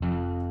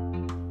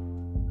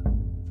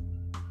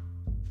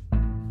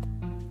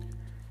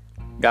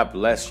God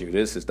bless you.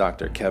 This is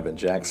Dr. Kevin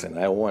Jackson.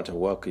 I want to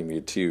welcome you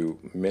to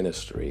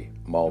Ministry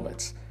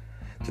Moments.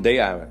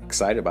 Today, I'm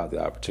excited about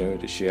the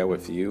opportunity to share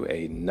with you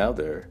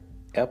another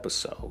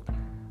episode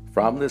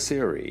from the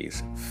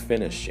series,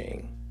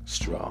 Finishing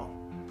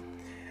Strong.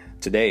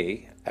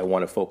 Today, I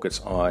want to focus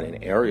on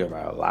an area of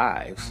our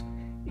lives,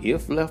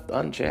 if left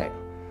unchecked,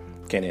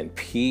 can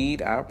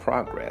impede our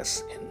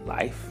progress in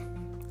life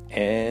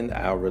and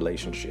our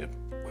relationship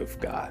with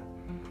God.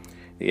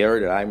 The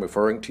area that I'm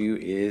referring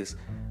to is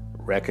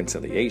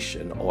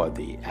reconciliation, or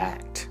the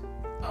act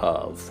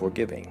of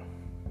forgiving.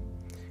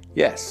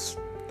 Yes,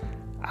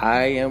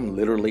 I am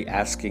literally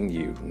asking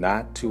you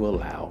not to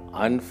allow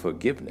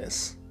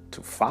unforgiveness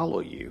to follow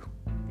you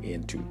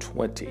into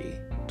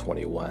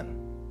 2021.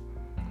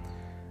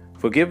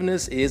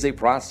 Forgiveness is a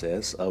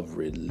process of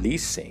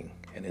releasing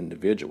an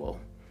individual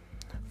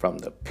from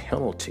the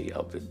penalty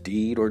of the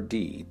deed or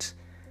deeds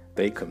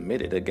they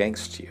committed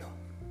against you.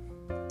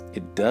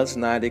 It does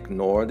not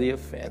ignore the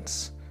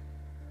offense,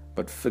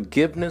 but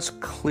forgiveness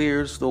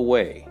clears the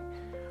way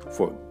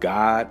for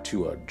God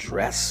to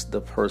address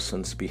the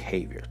person's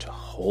behavior, to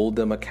hold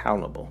them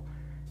accountable,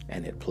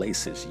 and it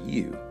places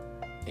you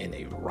in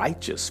a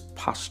righteous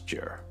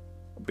posture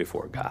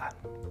before God.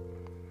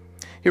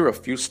 Here are a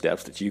few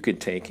steps that you can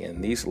take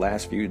in these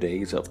last few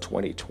days of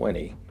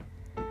 2020.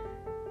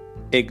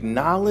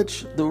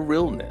 Acknowledge the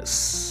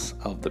realness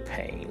of the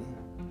pain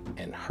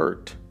and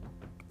hurt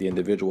the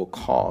individual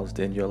caused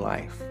in your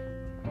life.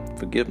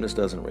 Forgiveness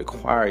doesn't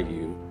require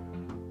you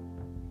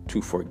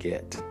to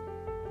forget,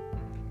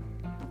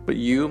 but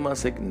you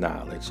must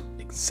acknowledge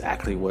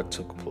exactly what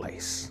took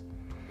place.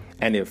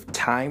 And if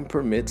time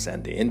permits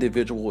and the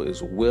individual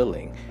is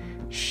willing,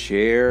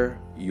 share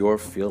your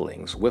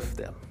feelings with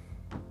them.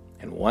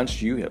 And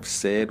once you have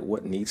said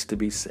what needs to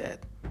be said,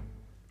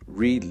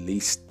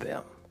 release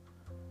them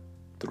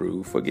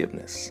through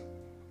forgiveness.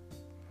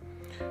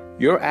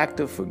 Your act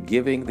of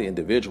forgiving the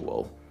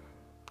individual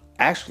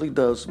actually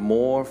does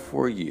more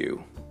for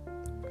you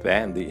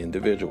than the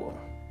individual.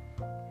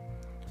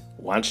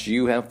 Once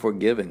you have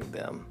forgiven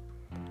them,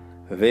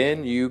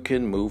 then you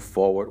can move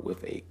forward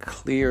with a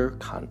clear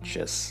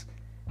conscience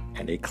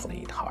and a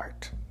clean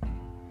heart.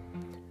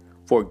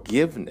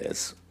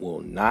 Forgiveness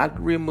will not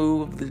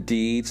remove the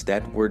deeds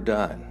that were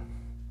done,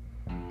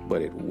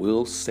 but it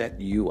will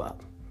set you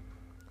up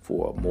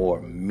for a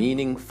more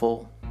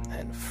meaningful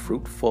and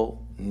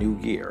fruitful new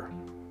year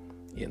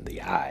in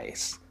the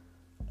eyes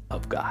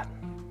of God.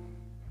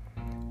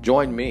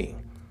 Join me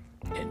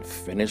in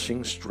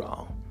finishing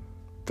strong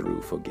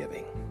through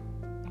forgiving.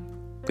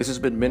 This has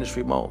been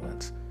Ministry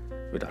Moments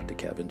with Dr.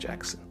 Kevin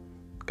Jackson.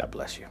 God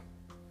bless you.